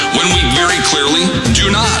when we very clearly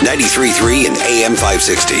do not. 93.3 and AM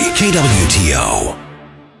 560, KWTO.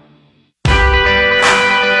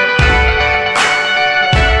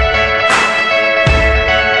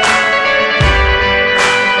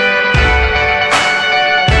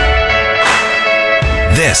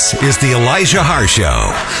 This is the Elijah Haahr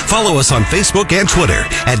Show. Follow us on Facebook and Twitter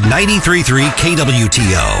at 93.3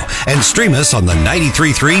 KWTO and stream us on the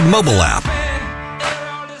 93.3 mobile app.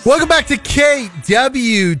 Welcome back to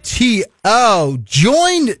KWTO.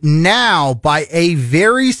 Joined now by a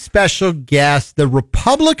very special guest, the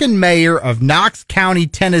Republican Mayor of Knox County,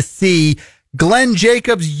 Tennessee, Glenn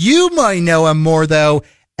Jacobs. You might know him more, though,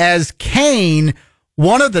 as Kane,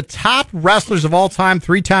 one of the top wrestlers of all time,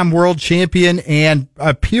 three-time world champion, and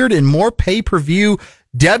appeared in more pay-per-view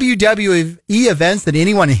WWE events than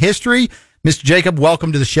anyone in history. Mr. Jacob,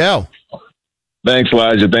 welcome to the show. Thanks,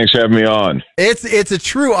 Elijah. Thanks for having me on. It's a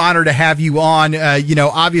true honor to have you on.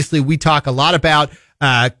 Obviously, we talk a lot about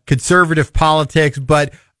conservative politics,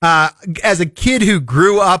 but as a kid who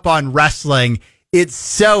grew up on wrestling, it's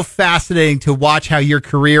so fascinating to watch how your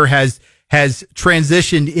career has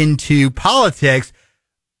transitioned into politics.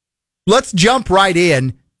 Let's jump right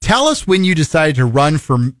in. Tell us when you decided to run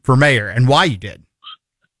for mayor and why you did.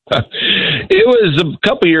 It was a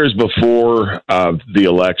couple years before the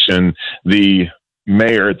election. The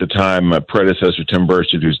mayor at the time, my predecessor, Tim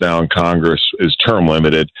Burchett, who's now in Congress, is term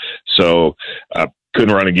limited, so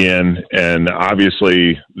couldn't run again. And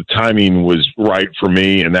obviously, the timing was right for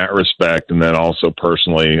me in that respect. And then also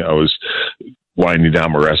personally, I was winding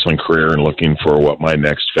down my wrestling career and looking for what my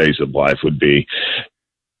next phase of life would be.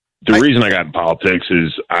 The reason I got in politics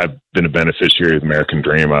is I've been a beneficiary of the American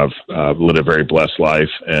dream. I've lived a very blessed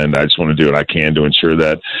life, and I just want to do what I can to ensure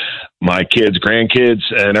that my kids, grandkids,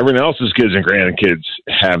 and everyone else's kids and grandkids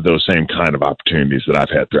have those same kind of opportunities that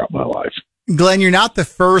I've had throughout my life. Glenn, you're not the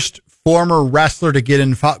first former wrestler to get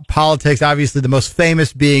in politics, obviously the most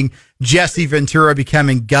famous being Jesse Ventura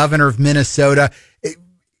becoming governor of Minnesota.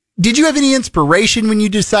 Did you have any inspiration when you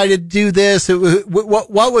decided to do this?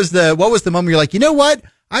 What was the moment you're like, you know what?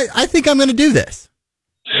 I think I'm going to do this.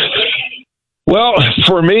 Well,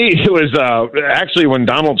 for me, it was actually when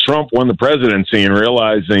Donald Trump won the presidency and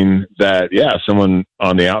realizing that, someone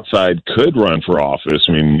on the outside could run for office.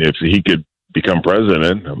 I mean, if he could become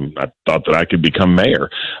president, I thought that I could become mayor.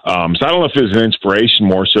 So I don't know if it was an inspiration,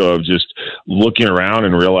 more so of just looking around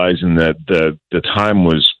and realizing that the time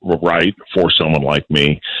was right for someone like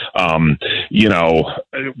me. When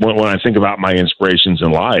I think about my inspirations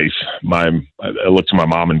in life, I look to my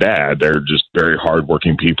mom and dad. They're just very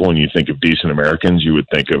hardworking people. And you think of decent Americans, you would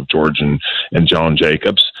think of George and John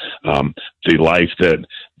Jacobs. The life that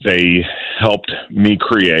they helped me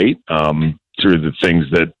create, through the things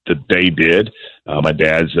that they did. My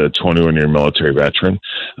dad's a 21-year military veteran.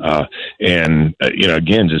 Again,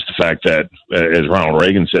 just the fact that, as Ronald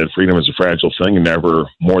Reagan said, freedom is a fragile thing and never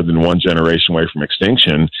more than one generation away from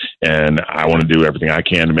extinction. And I want to do everything I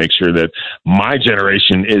can to make sure that my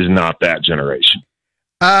generation is not that generation.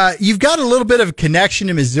 You've got a little bit of a connection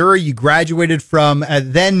to Missouri. You graduated from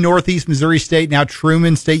then Northeast Missouri State, now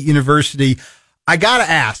Truman State University. I got to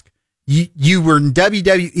ask, you were in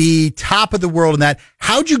WWE, top of the world in that.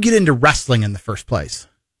 How'd you get into wrestling in the first place?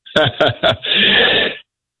 I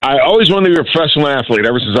always wanted to be a professional athlete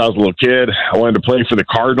ever since I was a little kid. I wanted to play for the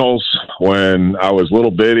Cardinals when I was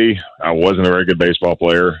little bitty. I wasn't a very good baseball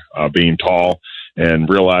player, being tall, and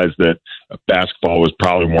realized that basketball was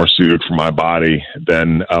probably more suited for my body.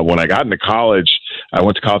 Then when I got into college, I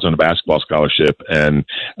went to college on a basketball scholarship, and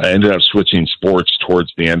I ended up switching sports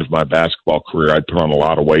towards the end of my basketball career. I'd put on a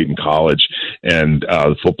lot of weight in college, and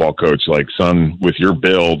the football coach, like, son, with your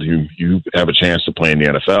build, you have a chance to play in the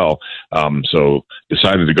NFL. So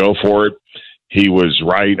decided to go for it. He was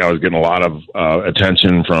right. I was getting a lot of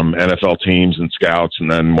attention from NFL teams and scouts. And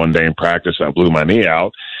then one day in practice, I blew my knee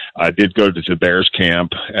out. I did go to the Bears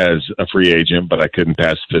camp as a free agent, but I couldn't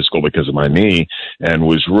pass the physical because of my knee, and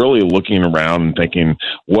was really looking around and thinking,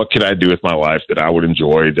 what could I do with my life that I would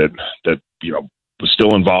enjoy, that was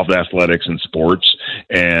still involved in athletics and sports,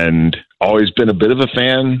 and always been a bit of a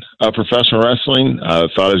fan of professional wrestling.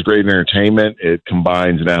 Thought it was great entertainment. It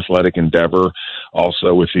combines an athletic endeavor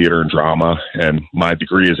also with theater and drama, and my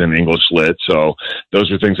degree is in English Lit, so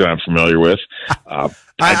those are things that I'm familiar with.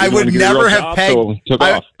 I would never have pegged. So took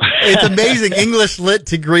off. It's amazing. English Lit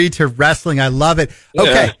degree to wrestling. I love it.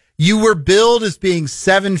 Okay. Yeah. You were billed as being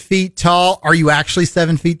 7 feet tall. Are you actually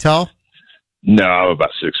 7 feet tall? No, I'm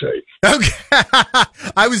about 6'8". Okay.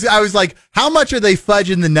 I was like, how much are they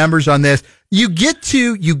fudging the numbers on this? You get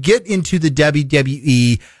into the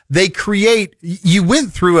WWE. You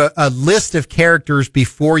went through a list of characters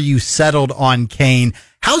before you settled on Kane.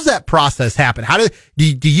 How's that process happen? How do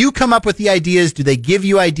you come up with the ideas? Do they give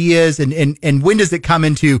you ideas? And when does it come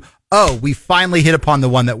into, oh, we finally hit upon the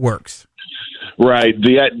one that works? Right.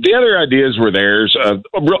 The other ideas were theirs.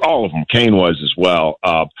 All of them. Kane was as well.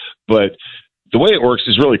 But the way it works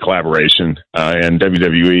is really collaboration. And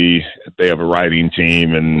WWE, they have a writing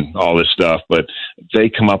team and all this stuff, but they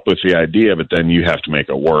come up with the idea, but then you have to make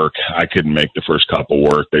it work. I couldn't make the first couple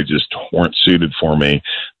work. They just weren't suited for me.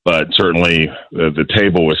 But certainly the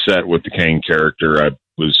table was set with the Kane character. I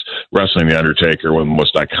was wrestling The Undertaker, one of the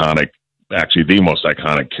most iconic, actually the most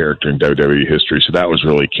iconic character in WWE history. So that was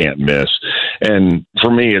really can't miss. And for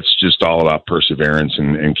me, it's just all about perseverance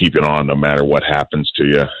and keeping on no matter what happens to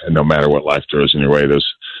you and no matter what life throws in your way. Those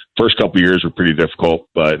first couple of years were pretty difficult,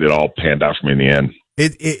 but it all panned out for me in the end.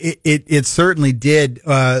 It certainly did.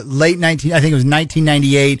 I think it was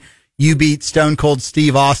 1998. You beat Stone Cold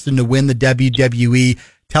Steve Austin to win the WWE.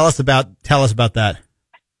 Tell us about that.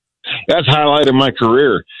 That's highlighted my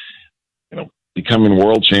career. Becoming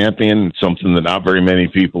world champion, something that not very many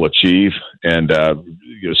people achieve. And,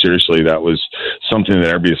 seriously, that was something that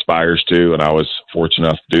everybody aspires to. And I was fortunate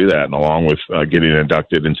enough to do that. And along with getting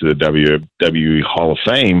inducted into the WWE Hall of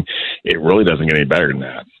Fame, it really doesn't get any better than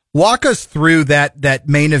that. Walk us through that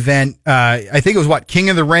main event. I think it was King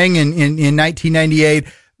of the Ring in 1998.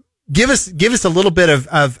 Give us a little bit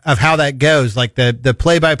of how that goes, like the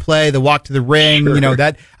play-by-play, the walk to the ring,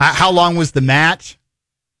 Sure. How long was the match?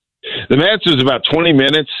 The match was about 20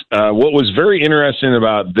 minutes. What was very interesting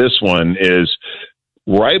about this one is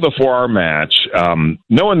right before our match,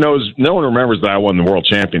 no one remembers that I won the world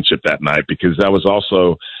championship that night because that was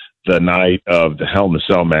also the night of the Hell in a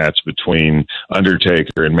Cell match between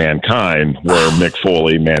Undertaker and Mankind, where Mick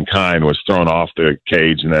Foley, Mankind, was thrown off the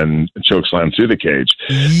cage and then chokeslammed through the cage.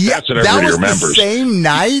 Yeah, that's what everybody remembers. The same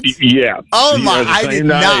night? Yeah. Oh my! I did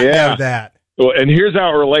not know that. Well, and here's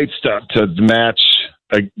how it relates to the match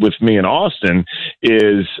with me and Austin.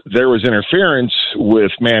 Is there was interference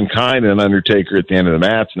with Mankind and Undertaker at the end of the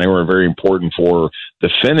match, and they were very important for the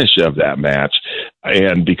finish of that match.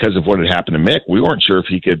 And because of what had happened to Mick, we weren't sure if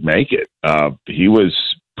he could make it. He was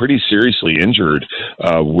pretty seriously injured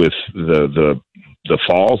with the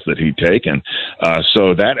falls that he'd taken.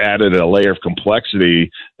 So that added a layer of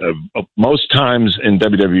complexity. Most times in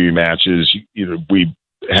WWE matches, we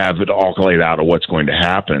have it all laid out of what's going to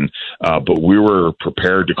happen. But we were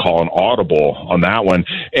prepared to call an audible on that one.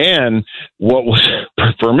 And what was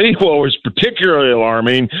particularly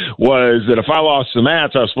alarming was that if I lost the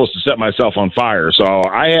match, I was supposed to set myself on fire. So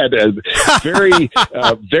I had a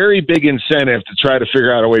very big incentive to try to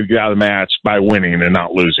figure out a way to get out of the match by winning and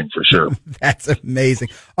not losing for sure. That's amazing.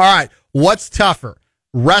 All right. What's tougher?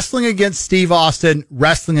 Wrestling against Steve Austin,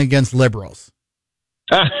 wrestling against liberals?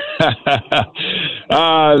 They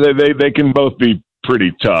can both be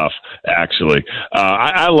pretty tough, actually.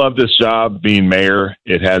 I love this job being mayor.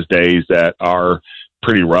 It has days that are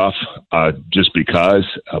pretty rough just because,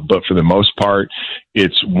 but for the most part,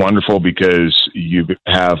 it's wonderful because you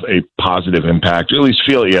have a positive impact, or at least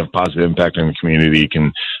feel you have a positive impact on the community. You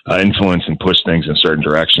can influence and push things in certain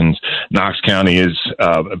directions. Knox County is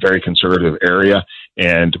a very conservative area,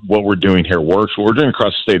 and what we're doing here works. What we're doing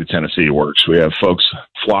across the state of Tennessee works. We have folks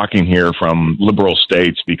flocking here from liberal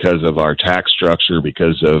states because of our tax structure,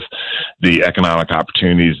 because of the economic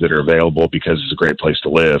opportunities that are available, because it's a great place to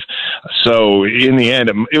live. So in the end,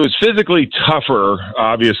 it was physically tougher,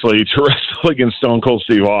 obviously, to wrestle against Stone Cold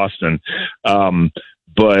Steve Austin.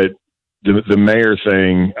 But the mayor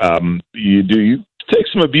thing, you take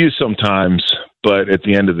some abuse sometimes, but at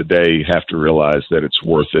the end of the day, you have to realize that it's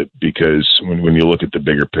worth it, because when you look at the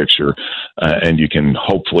bigger picture and you can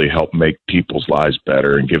hopefully help make people's lives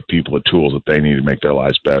better and give people the tools that they need to make their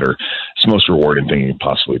lives better, it's the most rewarding thing you can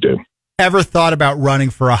possibly do. Ever thought about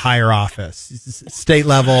running for a higher office, state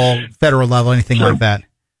level, federal level, anything like that?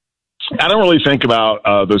 I don't really think about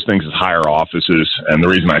those things as higher offices, and the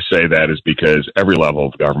reason I say that is because every level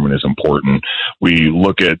of government is important. We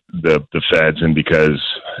look at the feds, and because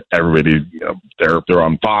everybody, they're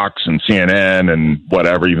on Fox and CNN and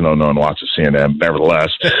whatever, even though no one watches CNN,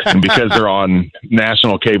 nevertheless, and because they're on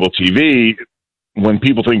national cable TV, when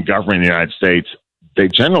people think government in the United States, they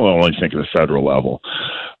generally only think of the federal level.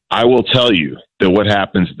 I will tell you that what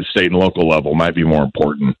happens at the state and local level might be more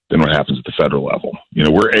important than what happens at the federal level.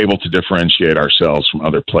 We're able to differentiate ourselves from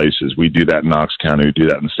other places. We do that in Knox County. We do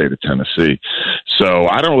that in the state of Tennessee. So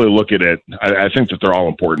I don't really look at it. I think that they're all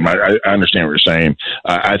important. I understand what you're saying.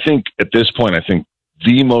 I think at this point,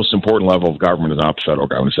 the most important level of government is not the federal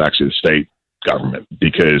government. It's actually the state government,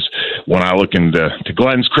 because when I look into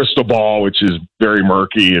Glenn's crystal ball, which is very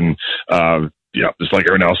murky and just like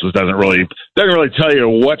everyone else's, doesn't really tell you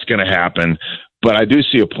what's going to happen. But I do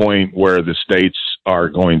see a point where the states are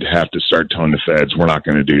going to have to start telling the feds, we're not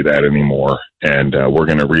going to do that anymore, and we're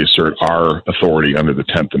going to reassert our authority under the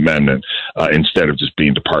 10th Amendment instead of just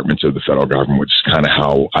being departments of the federal government, which is kind of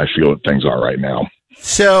how I feel that things are right now.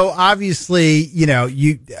 So obviously,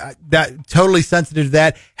 that totally sensitive to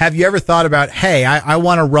that. Have you ever thought about, hey, I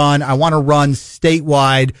want to run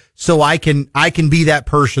statewide so I can be that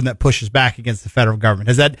person that pushes back against the federal government?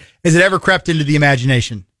 Has it ever crept into the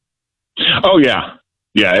imagination? Oh yeah.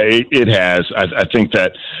 Yeah, it has. I think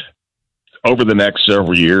that over the next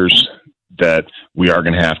several years that we are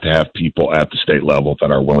going to have people at the state level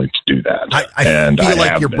that are willing to do that. I feel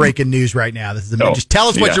like you're breaking news right now. This is amazing. Just tell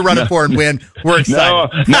us what you're running for and when. We're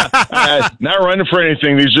excited. Not running for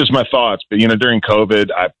anything. These are just my thoughts. But, during COVID,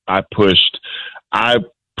 I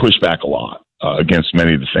pushed back a lot against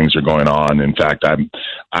many of the things that are going on. In fact,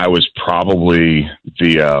 I was probably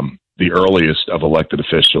the earliest of elected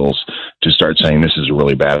officials to start saying this is a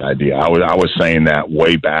really bad idea. I was saying that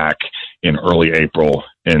way back in early April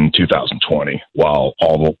in 2020,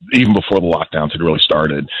 even before the lockdowns had really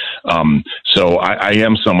started. So I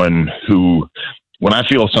am someone who, when I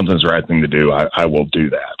feel something's the right thing to do, I will do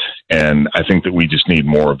that. And I think that we just need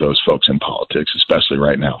more of those folks in politics, especially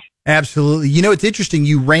right now. Absolutely. It's interesting.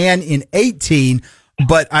 You ran in 2018,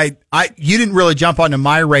 but you didn't really jump onto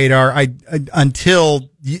my radar until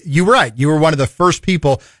you were right. You were one of the first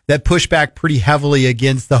people that pushed back pretty heavily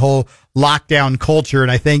against the whole lockdown culture.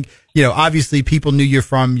 And I think, obviously people knew you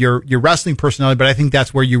from your wrestling personality, but I think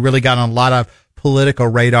that's where you really got on a lot of political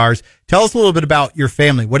radars. Tell us a little bit about your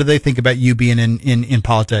family. What do they think about you being in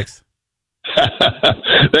politics?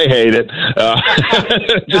 They hate it.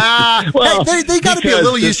 They got to be a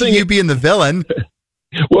little used to you being the villain.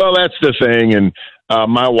 Well, that's the thing. And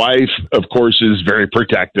my wife, of course, is very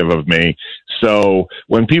protective of me. So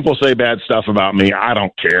when people say bad stuff about me, I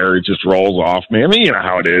don't care. It just rolls off me. I mean, you know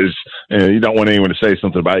how it is. You don't want anyone to say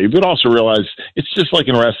something about you, but also realize it's just like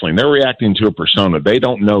in wrestling. They're reacting to a persona. They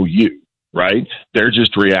don't know you, right? They're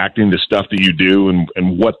just reacting to stuff that you do and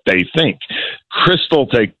what they think. Crystal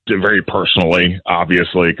takes it very personally,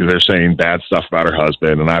 obviously, because they're saying bad stuff about her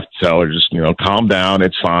husband, and I have to tell her just, calm down,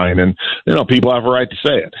 it's fine, and people have a right to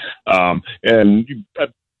say it.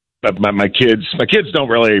 But my kids don't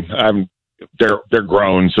really. They're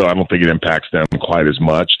grown, so I don't think it impacts them quite as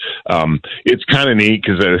much. It's kind of neat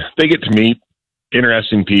because they get to meet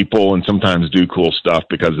interesting people and sometimes do cool stuff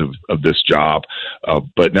because of this job.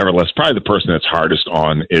 But nevertheless, probably the person that's hardest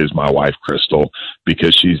on is my wife, Crystal,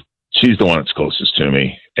 because she's the one that's closest to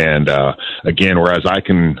me. And again, whereas I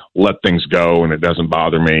can let things go and it doesn't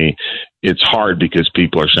bother me, it's hard because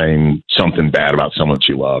people are saying something bad about someone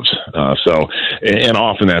she loves. And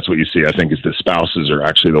often that's what you see, I think, is the spouses are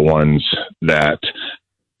actually the ones that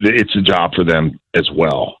it's a job for them as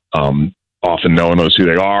well. Often no one knows who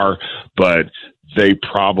they are, but they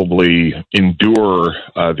probably endure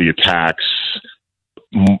the attacks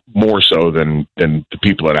more so than the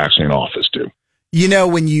people that are actually in office do.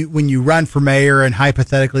 When you run for mayor and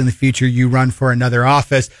hypothetically in the future you run for another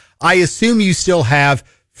office, I assume you still have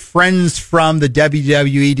friends from the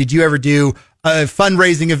WWE. Did you ever do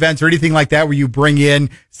fundraising events or anything like that where you bring in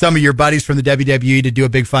some of your buddies from the WWE to do a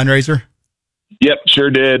big fundraiser? Yep, sure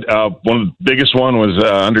did. One of the biggest one was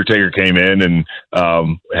Undertaker came in and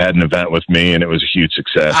had an event with me, and it was a huge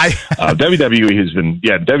success. WWE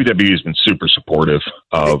has been super supportive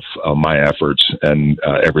of my efforts and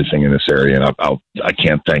everything in this area, and I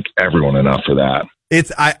can't thank everyone enough for that.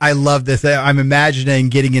 I love this. I'm imagining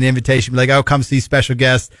getting an invitation, like, oh, come see special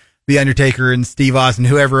guests, The Undertaker and Steve Austin,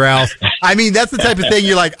 whoever else. I mean, that's the type of thing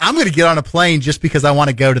you're like, I'm going to get on a plane just because I want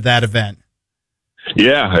to go to that event.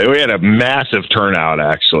 Yeah, we had a massive turnout,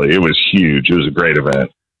 actually. It was huge. It was a great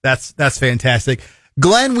event. That's fantastic.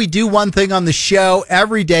 Glenn, we do one thing on the show.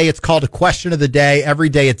 Every day it's called a question of the day. Every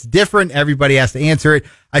day it's different. Everybody has to answer it.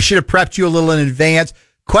 I should have prepped you a little in advance.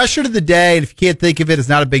 Question of the day, and if you can't think of it, it's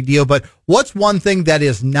not a big deal, but what's one thing that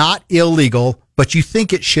is not illegal, but you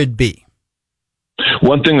think it should be?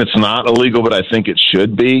 One thing that's not illegal, but I think it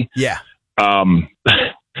should be? Yeah.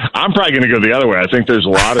 I'm probably going to go the other way. I think there's a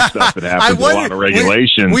lot of stuff that happens, a lot of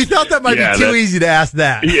regulations. We thought that might be too easy to ask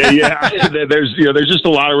that. Yeah. There's just a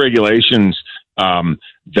lot of regulations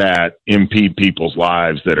that impede people's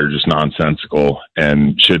lives that are just nonsensical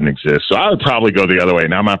and shouldn't exist. So I would probably go the other way.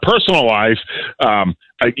 Now, my personal life, I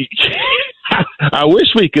wish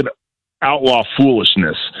we could outlaw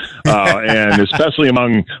foolishness, and especially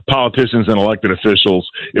among politicians and elected officials.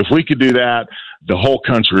 If we could do that, the whole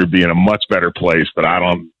country would be in a much better place. But I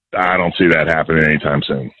don't see that happening anytime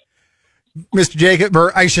soon. Mr. Jacob,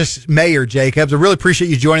 or I just Mayor Jacobs, I really appreciate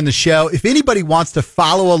you joining the show. If anybody wants to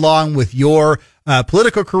follow along with your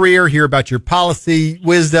political career, hear about your policy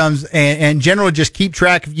wisdoms, and generally just keep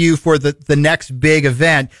track of you for the next big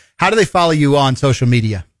event, how do they follow you on social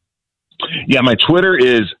media? Yeah, my Twitter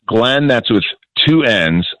is Glenn. That's with 2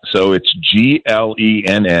 N's. So it's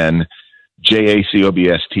GLENN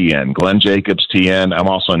JACOBSTN, Glenn Jacobs TN. I'm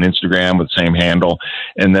also on Instagram with the same handle.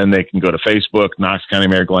 And then they can go to Facebook, Knox County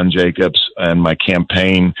Mayor Glenn Jacobs, and my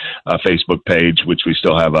campaign Facebook page, which we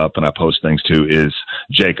still have up and I post things to, is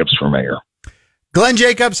Jacobs for Mayor. Glenn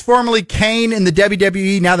Jacobs, formerly Kane in the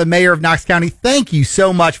WWE, now the Mayor of Knox County. Thank you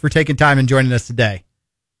so much for taking time and joining us today.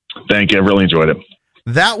 Thank you. I really enjoyed it.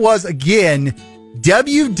 That was, again,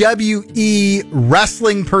 WWE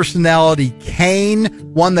wrestling personality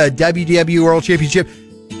Kane, won the WWE World Championship.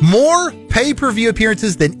 More pay-per-view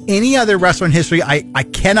appearances than any other wrestler in history. I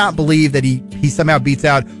cannot believe that he somehow beats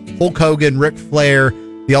out Hulk Hogan, Ric Flair,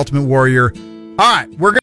 the Ultimate Warrior. All right, we're going